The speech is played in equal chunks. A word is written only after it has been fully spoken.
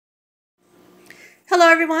Hello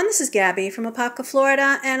everyone, this is Gabby from Apopka,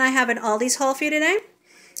 Florida, and I have an Aldi's haul for you today.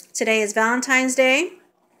 Today is Valentine's Day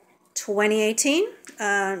 2018,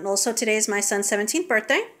 and also today is my son's 17th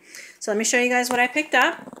birthday. So let me show you guys what I picked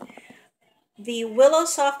up. The Willow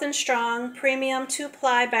Soft and Strong Premium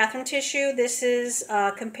 2-ply bathroom tissue. This is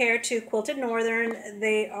compared to Quilted Northern.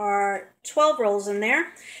 They are 12 rolls in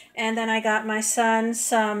there. And then I got my son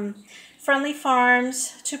some Friendly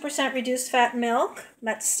Farms 2% reduced fat milk.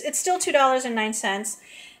 It's still $2.09.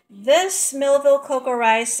 This Millville cocoa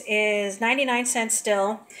rice is 99 cents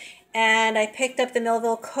still. And I picked up the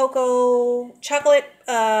Millville cocoa chocolate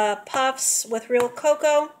puffs with real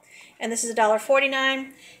cocoa, and this is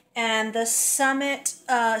 $1.49. And the Summit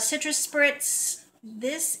citrus spritz.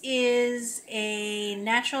 This is a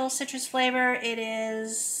natural citrus flavor. It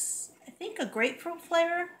is, I think, a grapefruit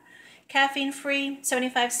flavor. Caffeine-free,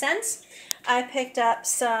 75 cents. I picked up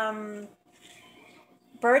some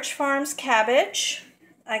Birch Farms cabbage.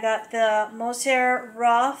 I got the Moser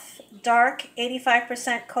Roth Dark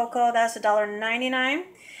 85% cocoa. That's $1.99.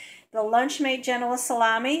 The Lunchmate Genoa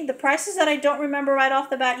salami. The prices that I don't remember right off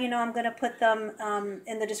the bat, you know, I'm going to put them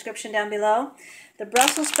in the description down below. The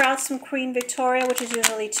Brussels sprouts from Queen Victoria, which is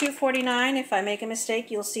usually $2.49. If I make a mistake,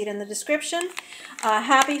 you'll see it in the description.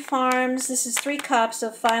 Happy Farms. This is 3 cups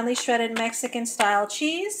of finely shredded Mexican-style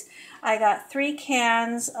cheese. I got 3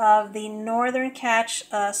 cans of the Northern Catch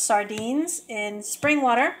sardines in spring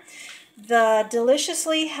water. The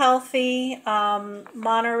deliciously healthy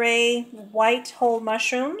Monterey white whole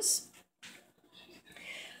mushrooms.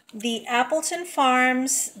 The Appleton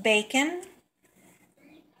Farms bacon.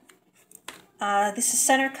 This is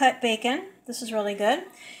center cut bacon. This is really good.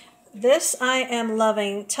 This I am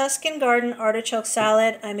loving. Tuscan Garden artichoke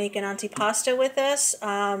salad. I make an antipasta with this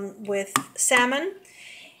with salmon.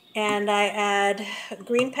 And I add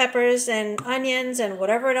green peppers and onions and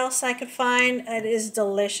whatever else I could find. It is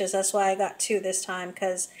delicious. That's why I got 2 this time,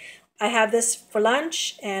 because I have this for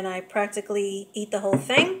lunch and I practically eat the whole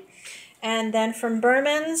thing. And then from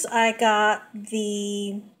Berman's, I got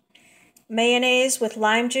the mayonnaise with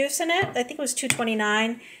lime juice in it. I think it was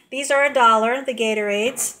 $2.29. These are $1, the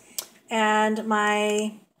Gatorades. And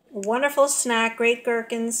my wonderful snack, Great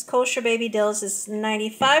Gherkins Kosher Baby Dills, is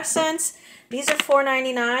 95 cents. These are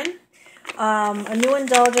 $4.99. A new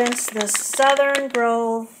indulgence, the Southern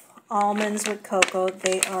Grove almonds with cocoa.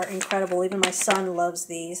 They are incredible. Even my son loves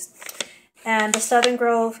these. And the Southern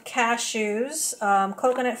Grove cashews,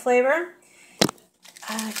 coconut flavor.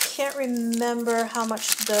 I can't remember how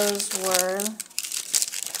much those were.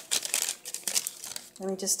 Let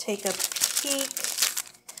me just take a peek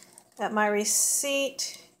at my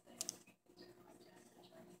receipt.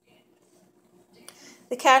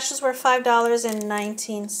 The cashews were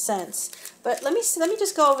 $5.19. But let me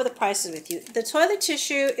just go over the prices with you. The toilet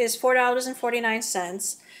tissue is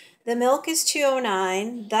 $4.49. The milk is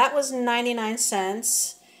 $2.09. That was 99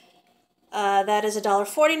 cents. That is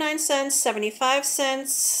 $1.49, 75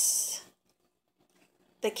 cents.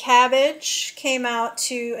 The cabbage came out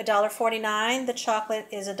to $1.49. The chocolate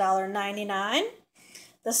is $1.99.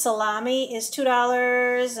 The salami is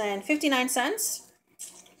 $2.59.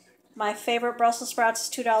 My favorite Brussels sprouts is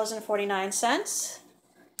 $2.49.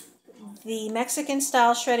 The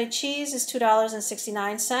Mexican-style shredded cheese is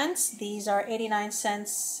 $2.69. These are 89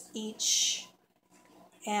 cents each.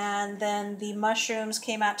 And then the mushrooms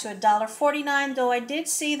came out to $1.49, though I did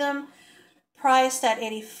see them priced at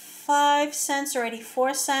 85 cents or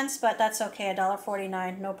 84 cents, but that's okay,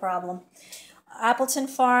 $1.49, no problem. Appleton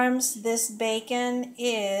Farms, this bacon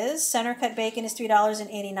is, center cut bacon is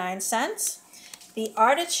 $3.89. The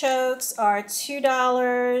artichokes are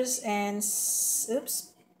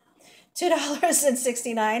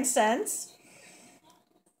 $2.69.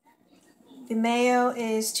 The mayo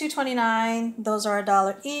is $2.29. Those are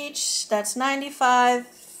 $1 each. That's 95.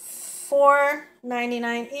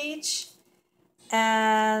 $4.99 each.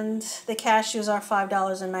 And the cashews are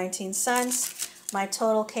 $5.19. My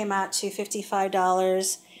total came out to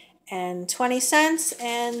 $55.20.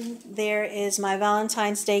 And there is my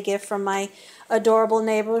Valentine's Day gift from my adorable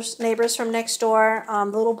neighbors from next door. The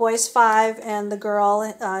little boy's 5 and the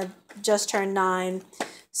girl just turned 9.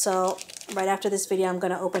 So right after this video, I'm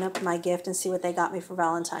going to open up my gift and see what they got me for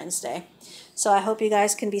Valentine's Day. So I hope you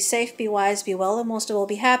guys can be safe, be wise, be well, and most of all,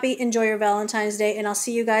 be happy. Enjoy your Valentine's Day, and I'll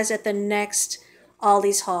see you guys at the next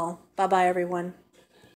Aldi's haul. Bye-bye, everyone.